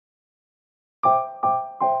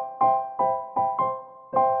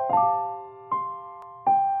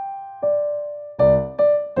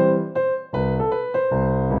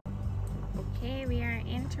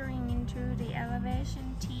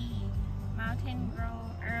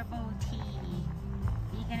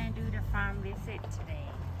visit today.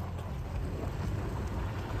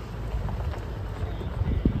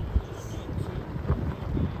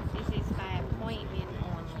 This is by appointment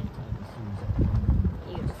only.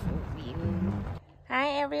 Beautiful view. Hi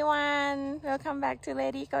everyone, welcome back to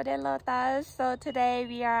Lady Goldenlotus. So today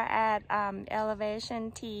we are at Elevation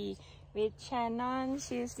Tea with Shannon.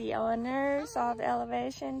 She's the owner of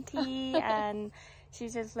Elevation Tea and she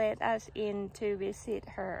just let us in to visit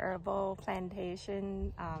her herbal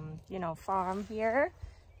plantation, farm here,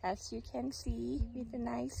 as you can see, with a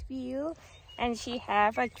nice view. And she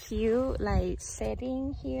have a cute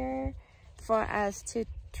setting here for us to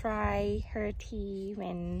try her tea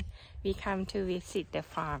when we come to visit the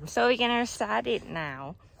farm. So we're gonna start it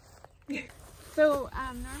now. So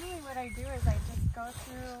normally what I do is I just go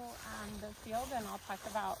through the field and I'll talk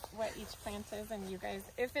about what each plant is, and you guys,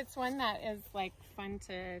 if it's one that is fun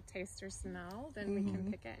to taste or smell, then we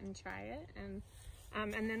can pick it and try it, and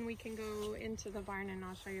then we can go into the barn and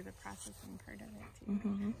I'll show you the processing part of it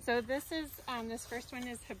too. So this is this first one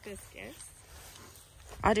is hibiscus.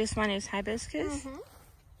 Oh, this one is hibiscus?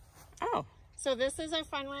 Oh. So this is a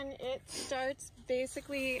fun one. It starts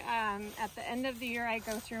basically at the end of the year. I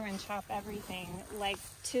go through and chop everything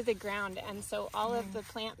to the ground, and so all of the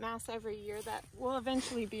plant mass every year that will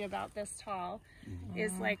eventually be about this tall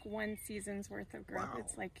is one season's worth of growth. Wow.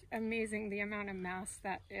 It's amazing the amount of mass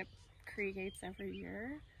that it creates every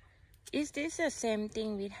year. Is this the same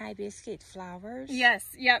thing with hibiscus flowers? Yes,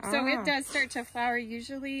 yep. So it does start to flower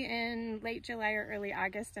usually in late July or early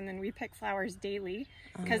August, and then we pick flowers daily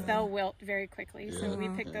because they'll wilt very quickly. Yeah. So we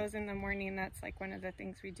pick those in the morning. That's one of the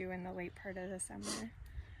things we do in the late part of the summer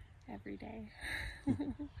every day.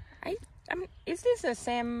 Is this the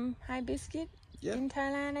same hibiscus in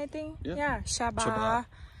Thailand, I think? Yeah, Shaba.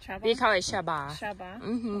 We call it Shaba.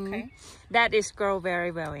 Shaba, okay. That is grow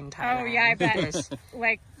very well in Thailand. Oh yeah, I bet.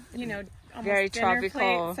 Almost very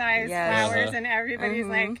tropical size flowers, and everybody's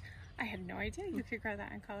I had no idea you could grow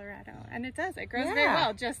that in Colorado, and it does. It grows very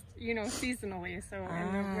well, just seasonally. So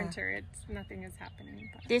in the winter, nothing is happening.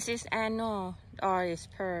 But. This is annual or is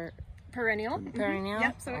perennial? Perennial.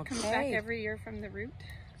 Yep. So it comes back every year from the root.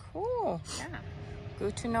 Cool. Yeah.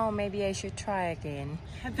 Good to know. Maybe I should try again.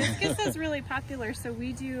 Hibiscus is really popular, so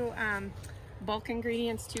we do bulk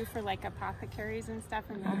ingredients too for apothecaries and stuff,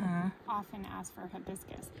 and they often ask for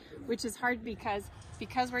hibiscus, which is hard because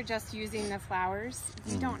we're just using the flowers.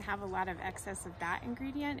 We don't have a lot of excess of that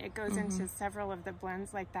ingredient. It goes into several of the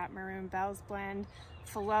blends, like that Maroon Bells blend.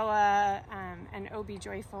 Phalloa and Obi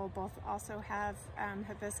Joyful both also have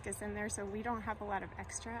hibiscus in there, so we don't have a lot of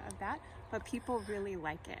extra of that, but people really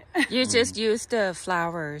like it. You just use the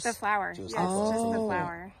flowers? The flower, yes, just the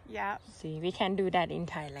flower, yeah. See, we can do that in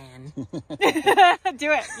Thailand.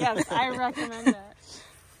 Do it, yes, I recommend it.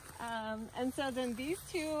 And so then these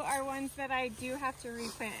two are ones that I do have to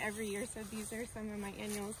replant every year, so these are some of my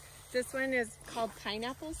annuals. This one is called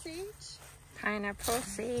pineapple sage. Pineapple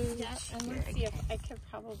sage. Yeah, and let's see if I could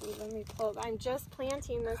let me pull it. I'm just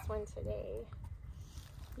planting this one today.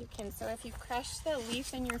 You can, so if you crush the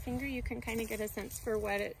leaf in your finger, you can kind of get a sense for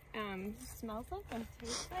what it smells like and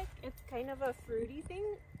tastes like. It's kind of a fruity thing,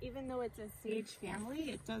 even though it's a sage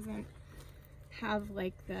family. It doesn't have the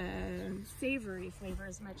savory flavor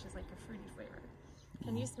as much as a fruity flavor.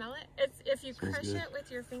 Can you smell it? If you crush it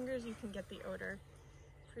with your fingers, you can get the odor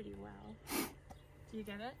pretty well. Do you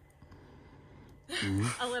get it?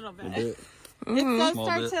 A little bit. It does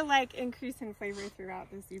start to increase in flavor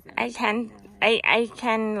throughout the season. I can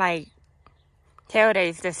tell that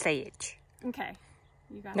it's the sage. Okay,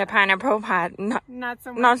 you got the pineapple part. Not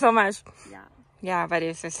so much. Not so much. Yeah, but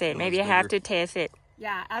it's the sage. Maybe I have to taste it.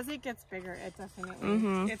 Yeah, as it gets bigger, it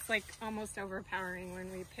definitely it's almost overpowering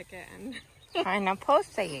when we pick it and. Pineapple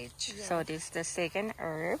sage. Yeah. So this is the second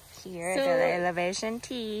herb here, the Elevation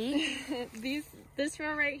Tea. This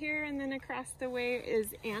row right here, and then across the way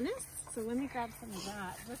is anise. So let me grab some of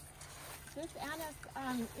that. This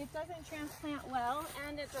anise, it doesn't transplant well,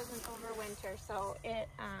 and it doesn't overwinter. So it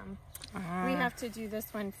we have to do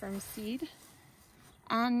this one from seed.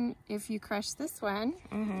 And if you crush this one,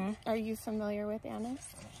 are you familiar with anise?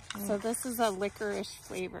 So this is a licorice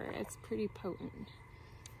flavor. It's pretty potent.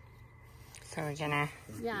 So we're gonna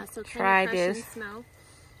try this. And smell.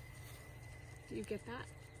 Do you get that?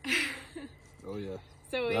 Oh yeah.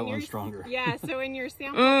 So that one's stronger. Yeah. So in your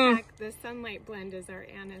sample pack, the Sunlight blend is our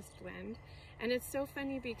anise blend, and it's so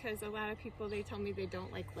funny because a lot of people they tell me they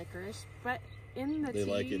don't like licorice, but in the tea,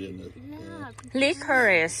 like it in the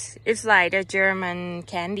licorice. It's like a German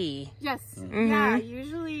candy. Yes. Yeah.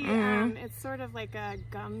 Usually, it's sort of like a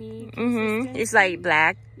gummy consistency. It's like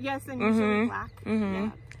black. Yes, and usually black.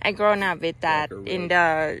 Yeah. I grown up with that in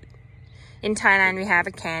the In Thailand, we have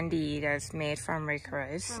a candy that's made from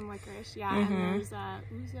licorice. From licorice, yeah. And there's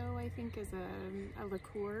ouzo, I think, is a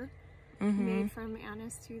liqueur made from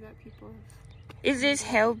anise too that people have. Is this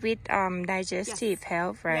help with digestive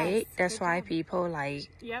health, right? Yes, that's good why job. people like.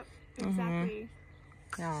 Yep, exactly.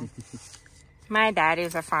 Yeah. My dad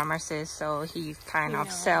is a pharmacist, so he kind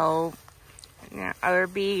of sell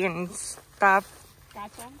herbal and stuff.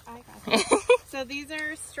 Gotcha. I gotcha. So these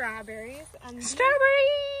are strawberries. And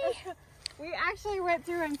Strawberry! We actually went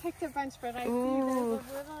through and picked a bunch, but I see there's a little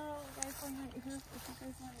guys one right here. If you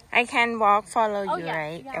guys want it. I can walk, follow you, yeah,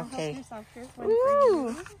 right? Yeah, okay. help yourself. Here's one for Ooh,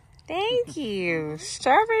 you. thank you.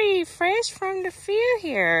 Strawberry fresh from the field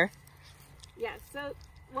here. Yeah, so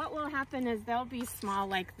what will happen is they'll be small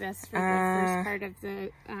like this for the first part of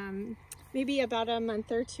the, maybe about a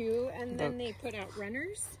month or two, and then they put out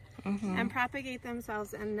runners and propagate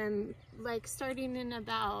themselves, and then like starting in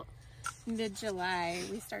about mid-July,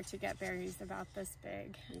 we start to get berries about this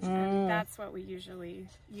big, and that's what we usually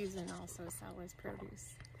use and also sell as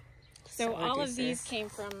produce. So all of these came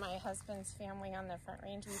from my husband's family on the Front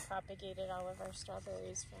Range. We propagated all of our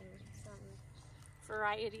strawberries from some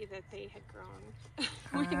variety that they had grown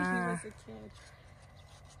when he was a kid.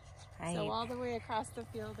 So all the way across the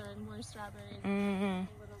field are more strawberries, and a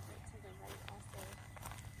little bit to the right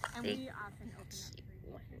also. And we often open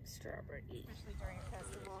up strawberry, especially during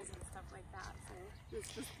festivals and stuff like that.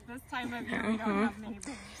 So this time of year we don't have many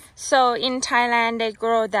berries. So in Thailand they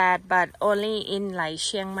grow that, but only in like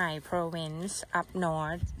Chiang Mai province up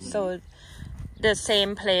north. So the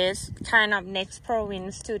same place, kind of next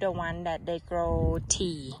province to the one that they grow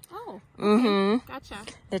tea. Oh, okay. Gotcha.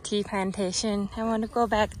 The tea plantation. I want to go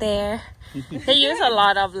back there. They use a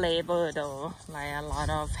lot of labor though, like a lot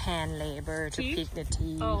of hand labor to pick the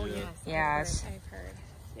tea. Oh yes. Yes. I've heard.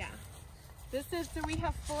 Yeah. This is, so we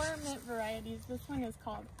have 4 mint varieties. This one is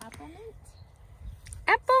called apple mint.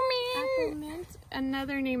 Apple mint. Apple mint.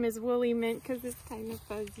 Another name is woolly mint because it's kind of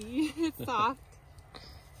fuzzy. It's soft.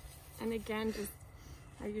 And again,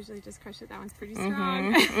 I usually just crush it. That one's pretty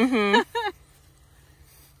strong.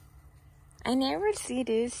 I never see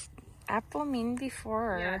this apple mint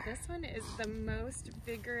before. Yeah, this one is the most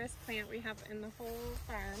vigorous plant we have in the whole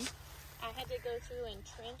farm. I had to go through and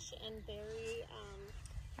trench and bury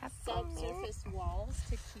subsurface walls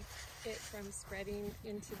to keep it from spreading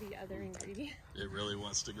into the other ingredients. It really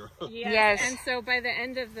wants to grow. Yes. And so by the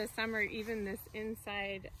end of the summer, even this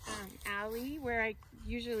inside alley where I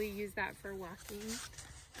usually use that for walking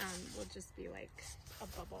will just be like a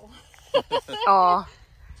bubble. Oh.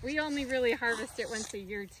 We only really harvest it once a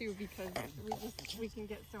year too because we can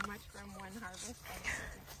get so much from one harvest.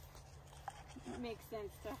 It makes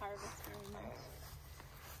sense to harvest very much.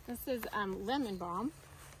 This is lemon balm.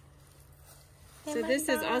 So this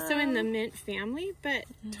is also in the mint family, but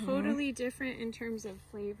totally different in terms of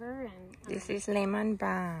flavor. And This is lemon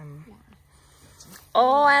balm. Yeah.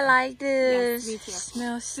 Oh, I like this. Yes, me too.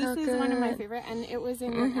 Smells so this good. is one of my favorite, and it was in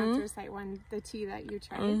the Antracite one, the tea that you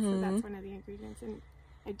tried. So that's one of the ingredients, and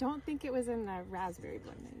I don't think it was in the raspberry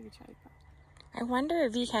blend that you tried. But I wonder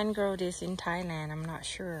if we can grow this in Thailand. I'm not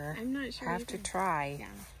sure. I'm not sure. Have to try. Yeah.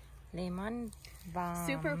 Lemon balm.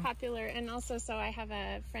 Super popular, and also so I have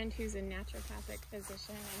a friend who's a naturopathic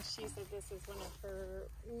physician, and she said this is one of her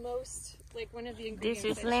most, like one of the ingredients.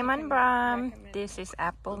 This is that she lemon can balm. recommend This is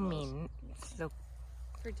apple mint. Look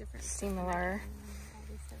for different similar. all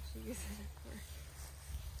the stuff she uses it for.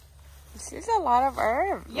 This is a lot of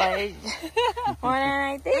herb. Yeah. Like more than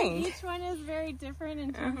I think. Each one is very different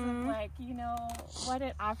in terms of like, you know, what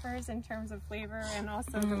it offers in terms of flavor and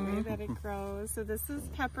also the way that it grows. So this is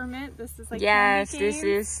peppermint. This is like Yes, candy this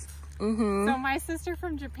cane. is. So my sister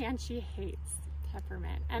from Japan, she hates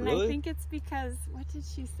peppermint. And Really? I think it's because, what did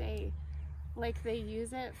she say? Like they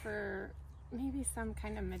use it for maybe some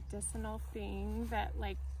kind of medicinal thing that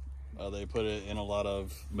like, They put it in a lot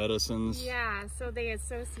of medicines. yeah, so they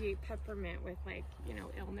associate peppermint with like, you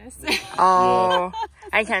know, illness. Oh,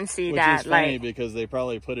 I can see Which that. is funny Like, because they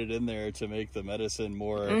probably put it in there to make the medicine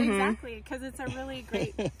more. Exactly, because it's a really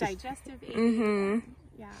great digestive aid.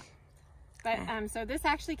 Yeah. But so this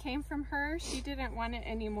actually came from her. She didn't want it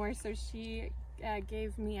anymore, so she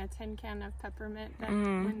gave me a tin can of peppermint that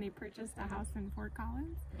when they purchased a house in Fort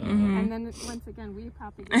Collins. And then once again, we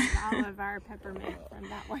propagated all of our peppermint from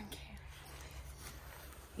that one can.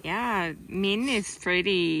 yeah, mint is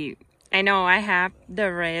pretty. I know I have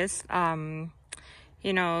the rest,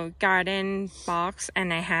 you know, garden box,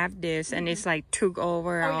 and I have this, and it's like took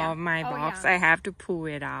over all my box. Yeah. I have to pull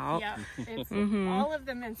it out. Yep. It's, all of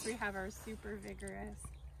the mints we have are super vigorous.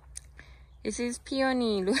 This is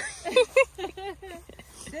peony. This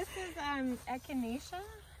is echinacea.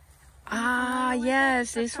 Ah,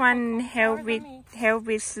 yes, this one help with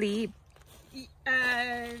sleep.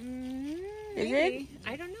 Maybe.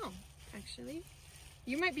 I don't know, actually.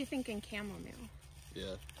 You might be thinking chamomile.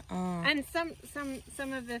 Yeah. Oh. And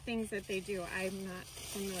some of the things that they do, I'm not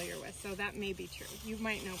familiar with, so that may be true. You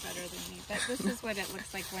might know better than me, but this is what it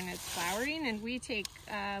looks like when it's flowering, and we take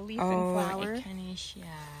leaf and flower. Echinacea.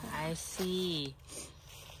 I see.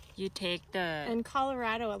 You take the... In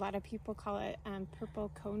Colorado, a lot of people call it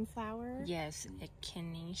purple coneflower. Yes,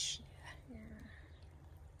 echinacea.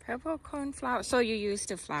 Purple cornflower. So you use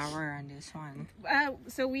the flower on this one.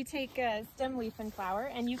 So we take stem, leaf, and flower,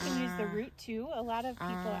 and you can use the root too. A lot of people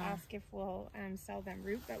ask if we'll sell them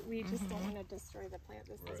root, but we just don't want to destroy the plant.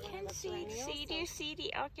 This is one of the perennials. Do you see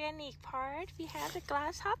the organic part? We have the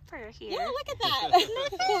grasshopper here. Yeah, look at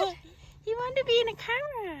that. You want to be in the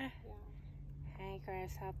camera. Yeah. Hi,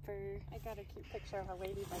 grasshopper. I got a cute picture of a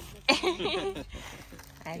ladybug.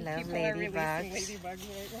 I love people are releasing ladybugs. ladybugs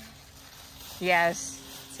right now. Yes,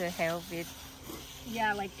 to help with...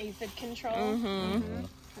 Yeah, like aphid control.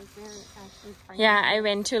 Yeah, I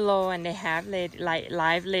went to Low and they have live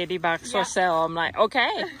ladybugs for sale. I'm like,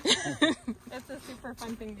 okay. That's a super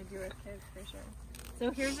fun thing to do with kids for sure.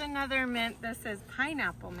 So here's another mint. This is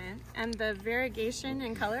pineapple mint, and the variegation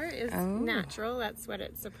in color is natural. That's what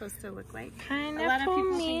it's supposed to look like. Pineapple a lot of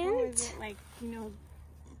people mint. think, oh, is it like, you know,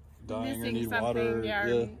 Dying or missing need something, water.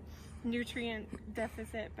 Yeah. nutrient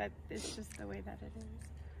deficit, but it's just the way that it is.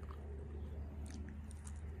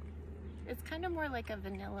 It's kind of more like a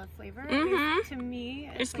vanilla flavor. To me,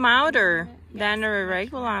 It's like milder yes, than a much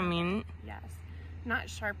regular milder. mint. Yes, not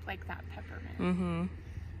sharp like that peppermint.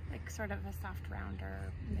 Like sort of a soft,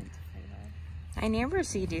 rounder mint flavor. I never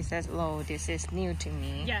see this at Low. This is new to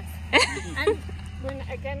me. Yes. And when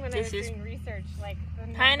I was This is doing research, like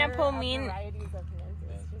the pineapple number of mint. varieties of mint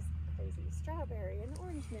is just crazy. Strawberry and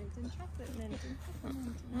orange mint and chocolate mint and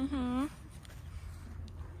peppermint.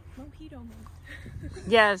 Mojito mint.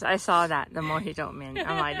 Yes, I saw that, the mojito mint.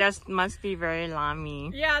 I'm like, that must be very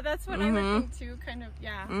limey. Yeah, that's what I would think too, kind of,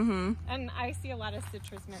 yeah. And I see a lot of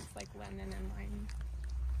citrus mints like lemon and lime.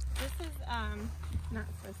 This is, not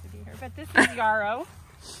supposed to be here, but this is yarrow.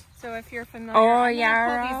 So if you're familiar, I'm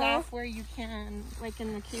gonna pull these off where you can, like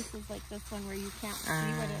in the cases like this one where you can't see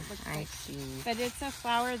what it looks like. I see. But it's a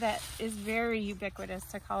flower that is very ubiquitous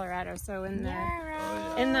to Colorado. So in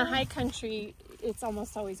the high country, it's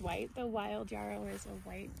almost always white. The wild yarrow is a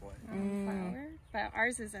white flower, but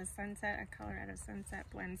ours is a sunset, a Colorado sunset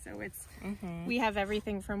blend. So it's we have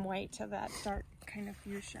everything from white to that dark kind of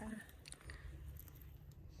fuchsia.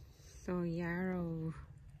 So yarrow.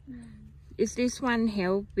 Is this one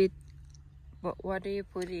help with what do you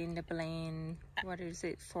put in the blend? What is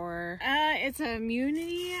it for? It's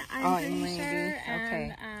immunity, I'm pretty immunity. sure.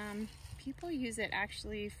 Okay. And people use it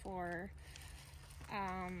actually for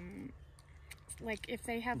like if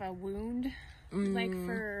they have a wound, like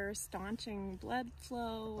for staunching blood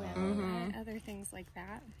flow and other things like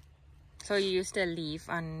that. So you use the leaf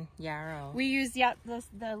on yarrow. We use the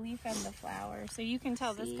leaf and the flower, so you can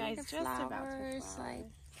tell this guy's just about to flower.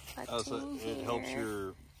 Oh, so it helps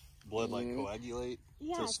your blood like coagulate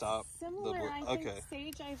to stop similar. the blood. I think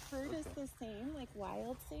sage I've heard is the same. Like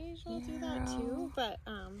wild sage will do that too, but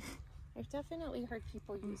I've definitely heard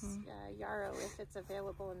people use yarrow if it's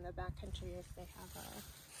available in the backcountry if they have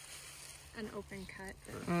an open cut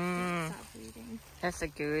that stop bleeding. That's a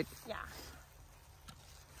good. Yeah.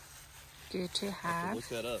 Good to have. Look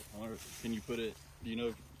that up. I wonder, can you put it? Do you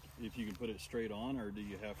know if you can put it straight on, or do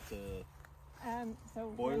you have to?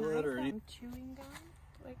 So boil when it or I'm chewing gum,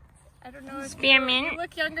 like I don't know if spearmint. you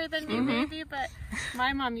look younger than me maybe, but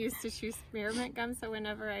my mom used to chew spearmint gum, so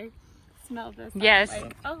whenever I smell this, Yes. I'm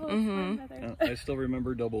like, oh, it's my mother. I still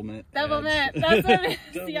remember double mint. Double mint, that's what it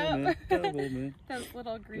is. Double mint, double mint. Those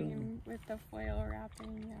little green with the foil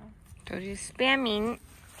wrapping, yeah. So this spearmint.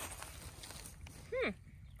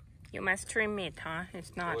 You must trim it, huh?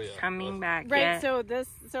 It's not coming back Right, yet. so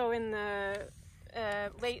in the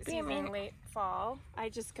late season, late fall, I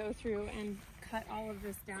just go through and cut all of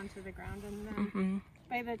this down to the ground, and then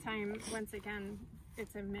by the time, once again,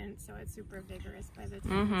 it's a mint, so it's super vigorous. By the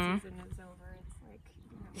time the season is over, it's like,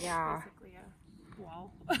 basically a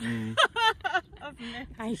wall of mint.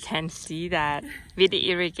 I can see that with the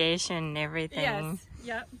irrigation and everything. Yes,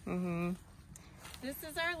 yep. This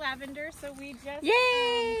is our lavender, so we just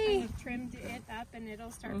kind of trimmed it up, and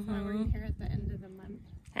it'll start flowering here at the end of the month.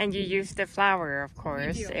 And you use the flower, of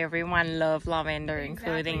course. We do. Everyone loves lavender,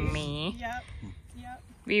 including me. Yep, yep.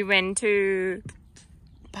 We went to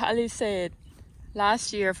Palisade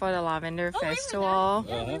last year for the Lavender Festival.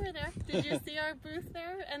 Yeah, we were there. Did you see our booth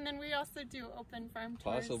there? And then we also do open farm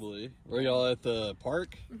tours. Possibly. Were y'all at the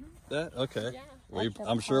park? That? Okay. Yeah.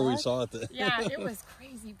 I'm sure we saw it. Yeah, it was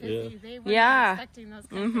crazy busy. They weren't expecting those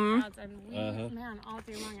kinds of crowds. And we, man, all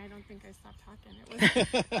day long, I don't think I stopped talking.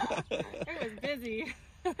 It was busy.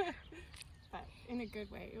 But in a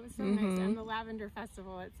good way. It was so nice. And the Lavender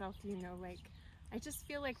Festival itself, you know, like, I just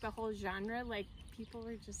feel like the whole genre, like, people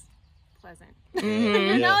were just pleasant.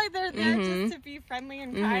 You know, like they're there just to be friendly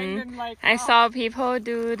and kind and like. I saw people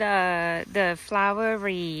do the flower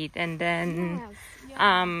wreath, and then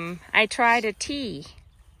I tried the tea.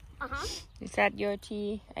 Is that your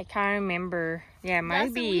tea? I can't remember. Yeah, it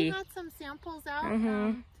might be. So we got some samples out.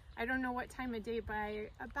 I don't know what time of day. By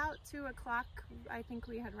about 2 o'clock, I think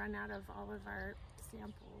we had run out of all of our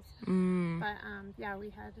samples. But yeah,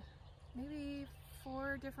 we had maybe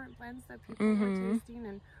 4 different blends that people were tasting,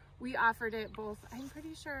 and we offered it both. I'm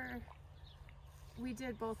pretty sure we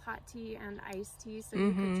did both hot tea and iced tea, so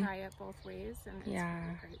you could try it both ways, and it's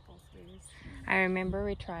really great both ways. I remember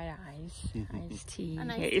we tried iced tea.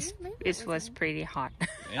 It was pretty hot.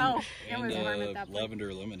 And, it was warm at that point.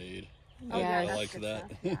 Lavender lemonade. Oh, yeah, I liked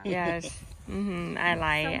that. Yes. I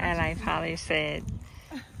like Palisade.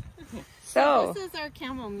 So this is our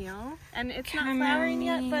chamomile, and it's not flowering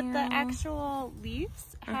yet, but the actual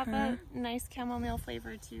leaves have a nice chamomile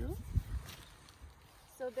flavor too.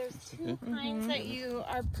 So there's 2 kinds that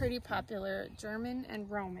are pretty popular, German and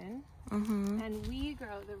Roman. And we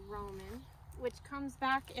grow the Roman, which comes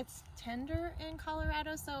back, it's tender in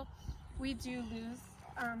Colorado, so we do lose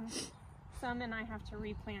some, and I have to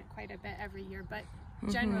replant quite a bit every year, but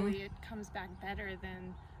generally it comes back better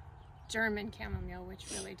than German chamomile, which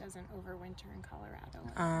really doesn't overwinter in Colorado.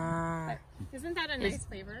 But isn't that a nice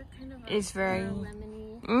flavor? Kind of a very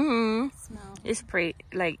lemony smell. It's pretty,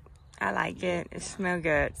 like, I like it. It smells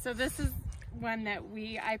good. So this is one that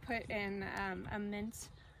I put in a mint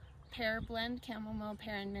pear blend. Chamomile,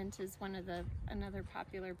 pear, and mint is another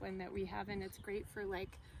popular blend that we have, and it's great for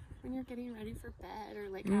like when you're getting ready for bed or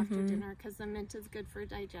like after dinner, because the mint is good for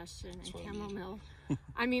digestion, and chamomile.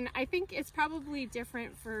 I mean, I think it's probably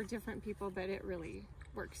different for different people, but it really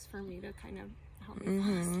works for me to kind of help me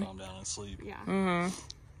calm down and sleep. Yeah.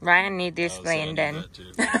 Ryan need this blend then.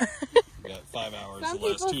 We got 5 hours some the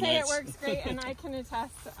last 2 people say nights. it works great, and I can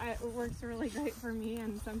attest it works really great for me,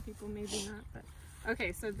 and some people maybe not. But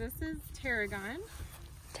okay, so this is tarragon.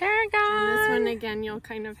 And this one again, you'll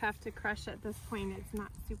kind of have to crush at this point. It's not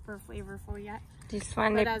super flavorful yet. This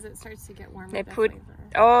one, but as it starts to get warmer, they the put. flavor.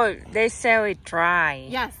 Oh, they sell it dry.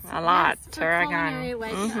 Yes, a lot. Yes, Tarragon,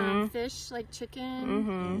 like fish, like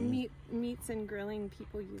chicken, meats and grilling.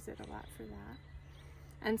 People use it a lot for that.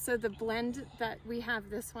 And so the blend that we have,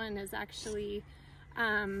 this one is actually,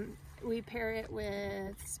 we pair it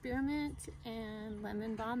with spearmint and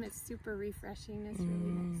lemon balm. It's super refreshing. It's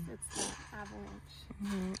really nice. It's the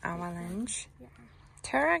avalanche. Avalanche. Yeah.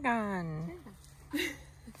 Tarragon. Yeah.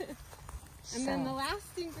 And then the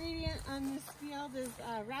last ingredient on this field is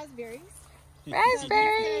raspberries.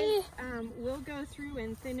 Raspberry! We'll go through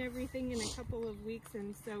and thin everything in a couple of weeks,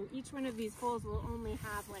 and so each one of these bowls will only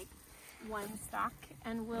have like 1 stalk,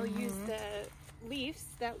 and we'll use the leaves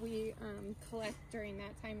that we collect during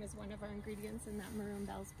that time as one of our ingredients in that Maroon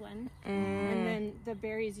Bells blend. And then the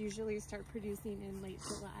berries usually start producing in late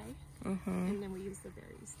July, and then we use the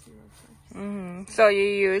berries too, of course. So you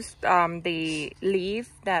use the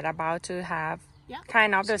leaf that about to have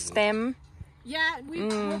kind of the stem. Yeah,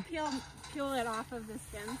 we'll peel it off of the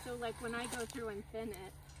stem. So like when I go through and thin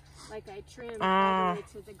it, like I trim all the way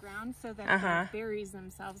to the ground so that the berries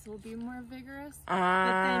themselves will be more vigorous. But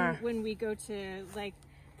then when we go to like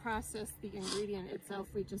process the ingredient itself,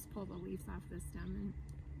 we just pull the leaves off the stem and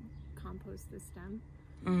compost the stem.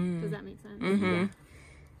 Does that make sense? Yeah.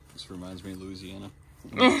 This reminds me of Louisiana.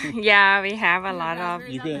 Yeah, we have a lot of.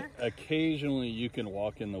 You can occasionally you can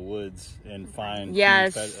walk in the woods and find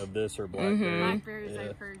Yes. of this or blackberry. Blackberries,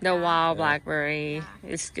 I've heard. The wild blackberry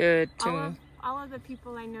is good too. All of the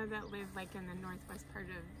people I know that live like in the northwest part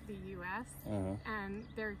of the U.S. And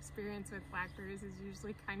their experience with blackberries is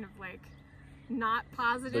usually kind of like not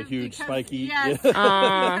positive. The huge because, spiky. Yes.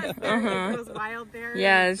 Because it goes wild there.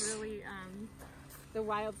 Yes. It's really, the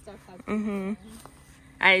wild stuff has.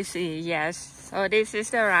 I see. Yes. So this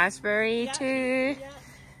is the raspberry too,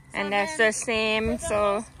 and that's the same. For the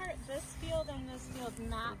So. most part, this field and this field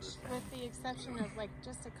match, with the exception of like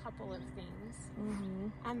just a couple of things.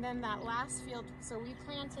 And then that last field, so we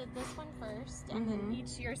planted this one first, and then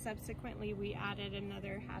each year subsequently we added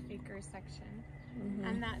another half-acre section.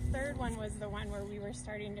 And that third one was the one where we were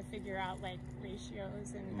starting to figure out like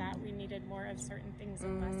ratios and that we needed more of certain things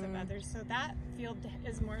and less of others. So that field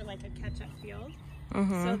is more like a catch-up field.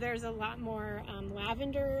 So there's a lot more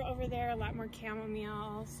lavender over there, a lot more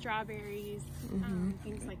chamomile, strawberries,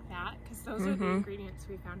 things like that, because those are the ingredients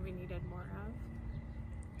we found we needed more of.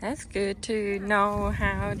 That's good to know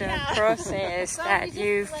how the process So that we just,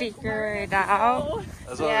 you like, figure learn it to out. go.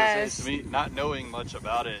 That's what I was saying. To me, not knowing much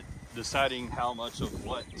about it, deciding how much of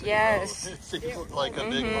what to Yes. grow, it seemed like a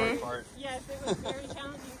big hard part. Yes, it was very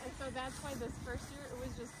challenging, and so that's why this first year it was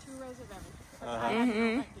just 2 rows of everything. I had no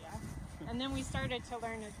idea. And then we started to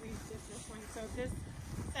learn as we did this one. So this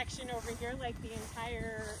section over here, like the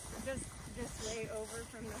entire this way over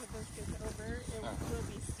from the hibiscus over, it will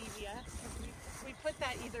be stevia. We put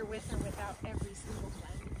that either with or without every single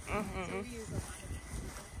blend. So we use a lot of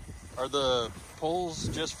it. Are the poles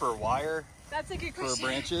just for wire? That's a good question. For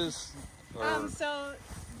branches? Or... So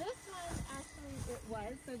this one actually it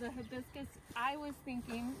was. So the hibiscus, I was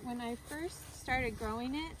thinking when I first started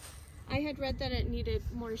growing it, I had read that it needed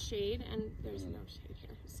more shade, and there's no shade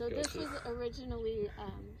here. So this was originally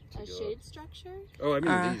a shade structure. Oh, I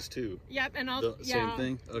mean these two. Yep, and all same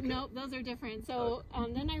thing. Okay. Nope, those are different. So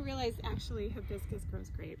then I realized actually hibiscus grows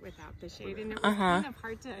great without the shade, and it was kind of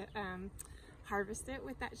hard to harvest it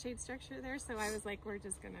with that shade structure there. So I was like, we're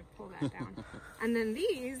just gonna pull that down. And then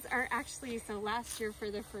these are actually, so last year for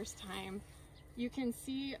the first time, you can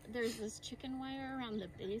see there's this chicken wire around the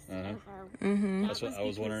base of our... That's what I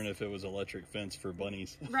was wondering, if it was electric fence for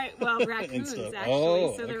bunnies. Right, well, raccoons actually.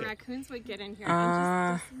 Oh, so the raccoons would get in here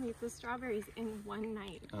and just decimate the strawberries in one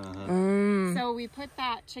night. So we put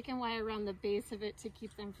that chicken wire around the base of it to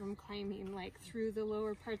keep them from climbing like through the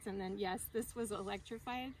lower parts. And then yes, this was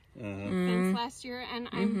electrified fence last year, and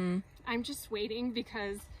I'm just waiting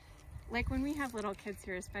because like when we have little kids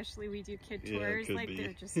here, especially we do kid tours, like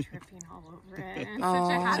they're just tripping all over it. And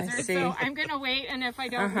such a hazard. So I'm gonna wait, and if I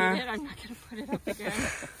don't need it, I'm not gonna put it up again.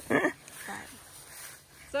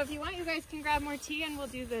 So if you want, you guys can grab more tea, and we'll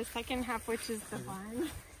do the second half, which is the barn.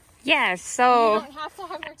 Yes, so you don't have to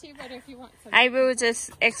have more tea, but if you want some. I will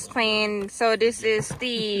just explain. So this is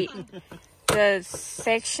the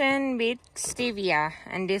section with stevia,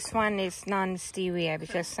 and this one is non-stevia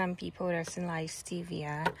because some people doesn't like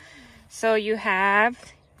stevia. So you have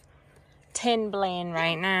 10 blend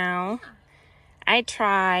right now. I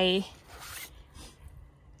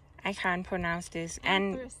can't pronounce this.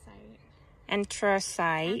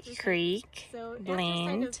 Anthracite Creek so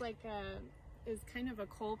blend. Anthracite is kind of a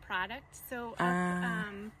coal product. So up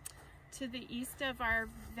to the east of our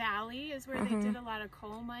valley is where they did a lot of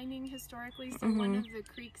coal mining historically. So one of the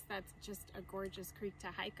creeks that's just a gorgeous creek to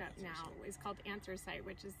hike up now is called Antracite,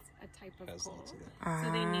 which is a type of coal.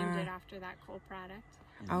 So they named it after that coal product.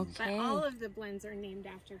 Okay. But all of the blends are named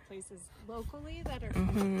after places locally that are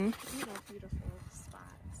beautiful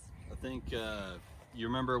spots. I think you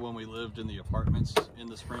remember when we lived in the apartments in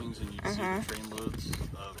the Springs and you'd see the train loads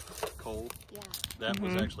of coal? Yeah. That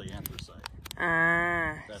was actually anthracite.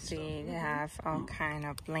 See, they have all kind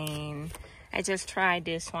of blend. I just tried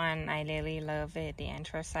this one. I really love it, the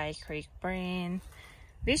Anthracite Creek brand.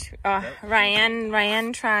 Which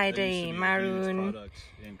Ryan tried the maroon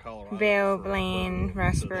bell blend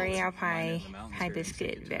raspberry alpine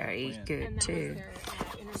hibiscus, very good too.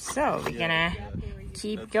 So we're gonna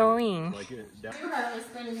keep going.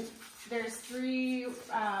 There's 3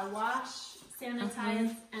 wash,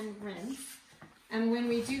 sanitize, and rinse. And when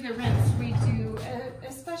we do the rinse, we do,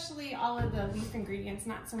 especially all of the leaf ingredients,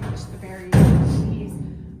 not so much the berries and leaves,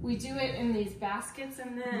 we do it in these baskets.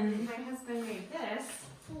 And then my husband made this,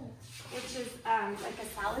 which is like a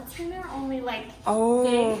salad spinner, only like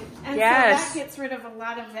big. And so that gets rid of a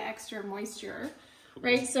lot of the extra moisture,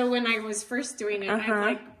 right? So when I was first doing it, I'd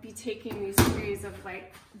like be taking these trays of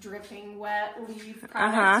like dripping wet leaf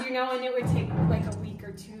products, you know, and it would take like a week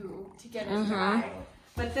or 2 to get it dry.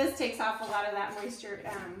 But this takes off a lot of that moisture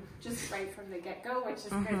just right from the get-go, which is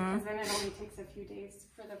good because then it only takes a few days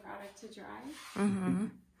for the product to dry.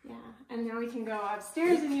 Yeah, and now we can go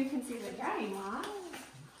upstairs and you can see the drying lot.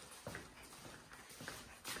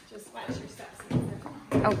 Just watch your steps.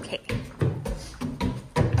 Okay.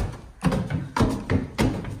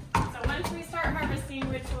 So once we start harvesting,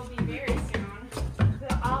 which will be very soon,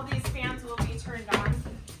 all these fans will be turned on.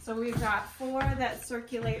 So we've got 4 that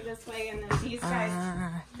circulate this way, and then these guys,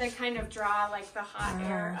 they kind of draw like the hot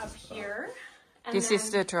air up here. And this is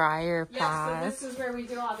the dryer part. Yeah, so this is where we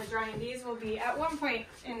do all the drying. These will be, at one point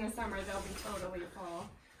in the summer, they'll be totally full.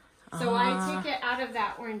 So I take it out of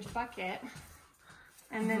that orange bucket,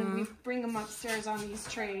 And then we bring them upstairs on these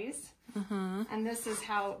trays. And this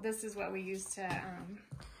is what we use to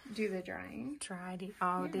do the drying. Dry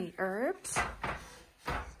all the herbs.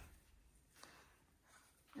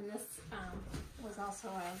 And this was also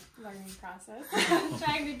a learning process.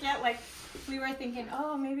 Trying to get, like, we were thinking,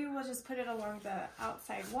 oh, maybe we'll just put it along the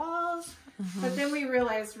outside walls. But then we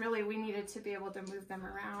realized really we needed to be able to move them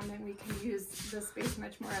around, and we can use the space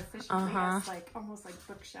much more efficiently as like almost like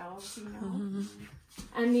bookshelves, you know.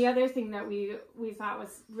 And the other thing that we thought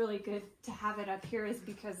was really good to have it up here is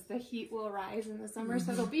because the heat will rise in the summer,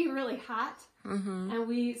 so it'll be really hot. And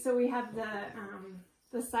we have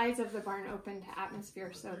the sides of the barn open to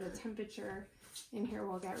atmosphere, so the temperature in here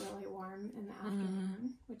will get really warm in the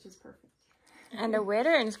afternoon, which is perfect. And the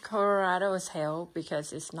weather in Colorado is hell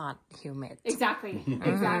because it's not humid. Exactly,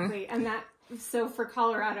 exactly. And that, so for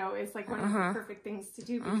Colorado, it's like one of the perfect things to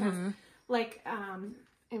do because, like,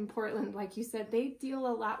 in Portland, like you said, they deal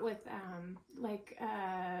a lot with,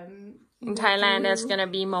 in Thailand, there's gonna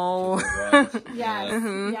be more.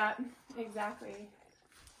 Yeah, exactly.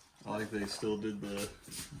 I like they still did the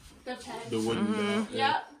peg. wooden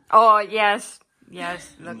Yep. Oh, yes.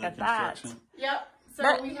 Look at that. Yep.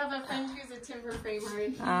 So we have a friend who's a timber framer,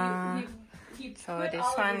 and he So put this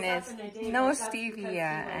all of one this is up in a day, no but that's because stevia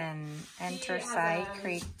and Antracite,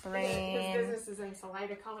 Creek his Brain. business is in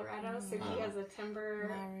Salida, Colorado, so he has a timber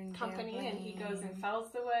company, and he goes and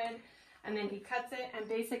fells the wood, and then he cuts it and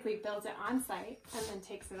basically builds it on site, and then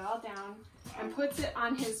takes it all down and puts it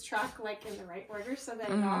on his truck like in the right order, so that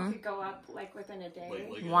it all could go up like within a day.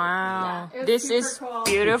 Wow, Yeah, this is cool.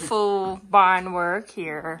 beautiful barn work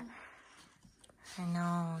here. I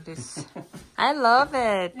know this. I love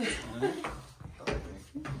it.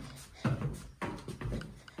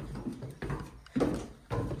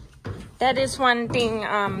 That is one thing.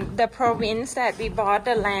 The province that we bought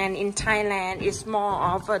the land in Thailand is more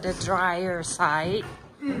of the drier side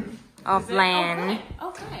of land.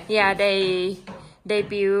 Okay. Yeah, they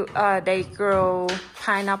build. They grow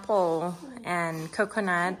pineapple and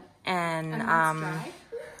coconut and aloe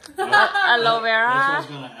vera. That's what I was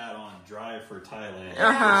gonna add on. Dry for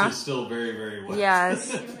Thailand, which is still very, very wet.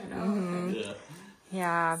 Yes.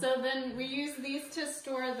 Yeah. So then we use these to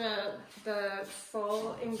store the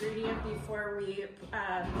full ingredient before we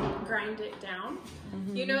grind it down.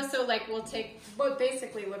 You know, so like we'll take what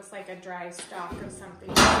basically looks like a dry stalk of something,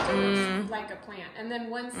 like a plant, and then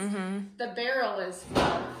once the barrel is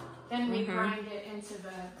full, then we grind it into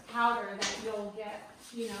the powder that you'll get.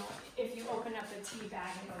 You know, if you open up the tea bag,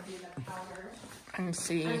 it'll be the powder. And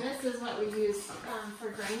see. And this is what we use for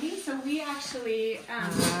grinding. So we actually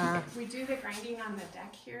we do the grinding on the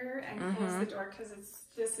deck here and close the door because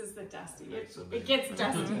this is the dusty. It gets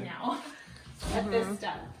dusty now at this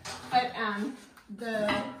step. But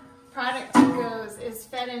the product is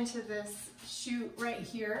fed into this chute right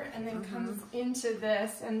here and then comes into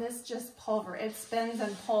this, and this just it spins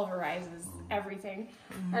and pulverizes everything.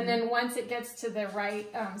 And then once it gets to the right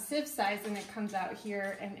sieve size, and it comes out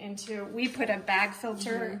here and into, we put a bag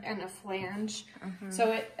filter and a flange,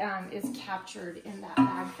 so it is captured in that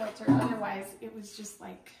bag filter. Otherwise it was just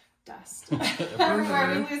like dust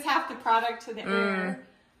everywhere. We lose half the product to the air.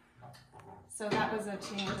 So that was a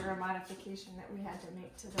change or a modification that we had to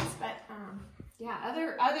make to this. But yeah,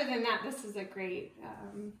 other than that, this is a great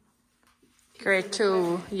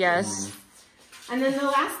tool. Yes. And then the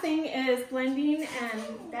last thing is blending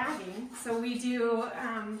and bagging. So we do,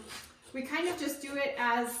 we kind of just do it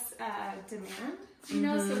as demand, you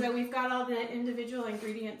know, so that we've got all the individual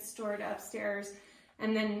ingredients stored upstairs.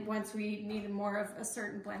 And then once we need more of a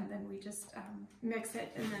certain blend, then we just mix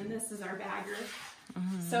it. And then this is our bagger.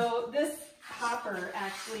 So this hopper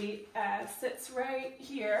actually sits right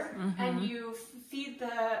here, and you feed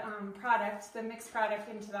the product, the mixed product,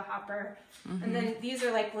 into the hopper. And then these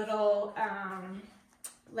are like little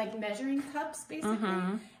like measuring cups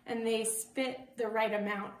basically, and they spit the right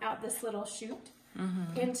amount out this little chute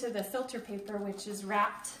into the filter paper, which is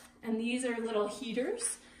wrapped, and these are little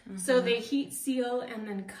heaters. So they heat seal and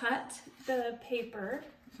then cut the paper,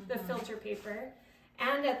 the filter paper.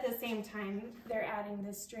 And at the same time, they're adding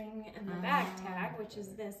the string and the bag tag, which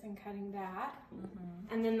is this, and cutting that.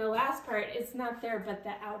 And then the last part, it's not there, but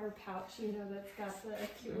the outer pouch, you know, that's got the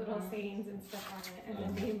cute little sayings and stuff on it,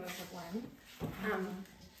 and the name of the blend,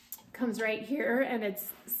 comes right here, and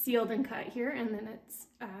it's sealed and cut here, and then it's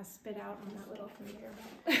spit out on that little conveyor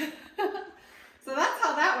belt. So that's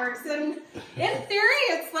how that works. And in theory,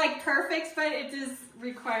 it's like perfect, but it does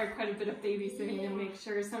require quite a bit of babysitting to make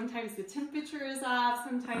sure. Sometimes the temperature is off,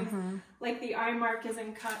 sometimes like the eye mark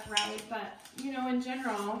isn't cut right, but you know, in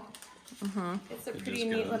general, It's a It pretty just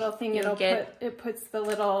neat goes. little thing. It puts the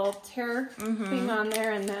little tear thing on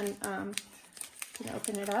there, and then you can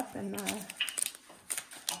open it up, and the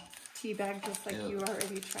tea bag, just like you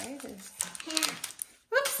already tried, is.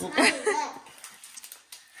 Whoops.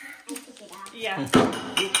 Yeah.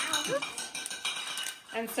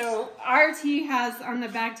 And so our tea has on the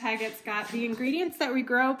bag tag, it's got the ingredients that we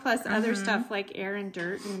grow plus other stuff like air and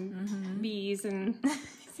dirt and bees and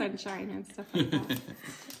sunshine and stuff like that.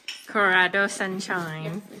 Colorado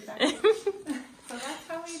sunshine. Yes, exactly. So that's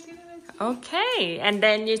how we do it. Okay, and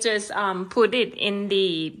then you just put it in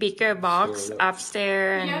the bigger box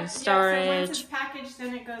upstairs and storage. So once it's packaged,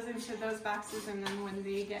 then it goes into those boxes, and then when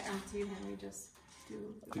they get empty, then we just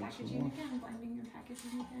do the packaging again, blending and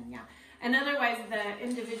packaging again. Yeah. And otherwise, the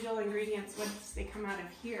individual ingredients, once they come out of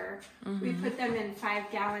here, we put them in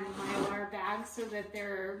 5-gallon Mylar bags so that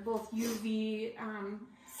they're both UV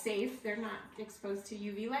safe. They're not exposed to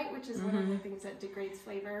UV light, which is one of the things that degrades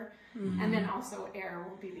flavor. And then also air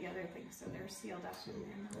will be the other thing, so they're sealed up.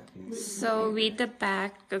 So with the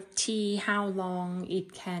bag of tea, how long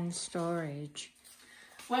it can storage?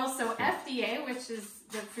 Well, so FDA, which is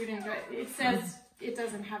the Food and Drug, it says it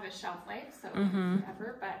doesn't have a shelf life, so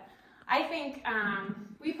forever, but I think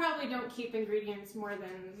we probably don't keep ingredients more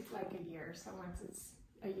than like a year. So once it's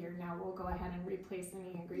a year now, we'll go ahead and replace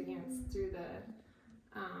any ingredients through the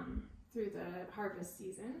harvest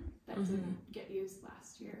season that didn't get used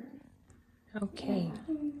last year. Okay.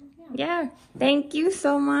 Yeah. Thank you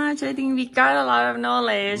so much. I think we got a lot of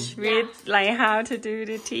knowledge with like how to do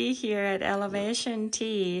the tea here at Elevation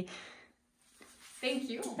Tea. Thank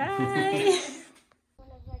you. Bye.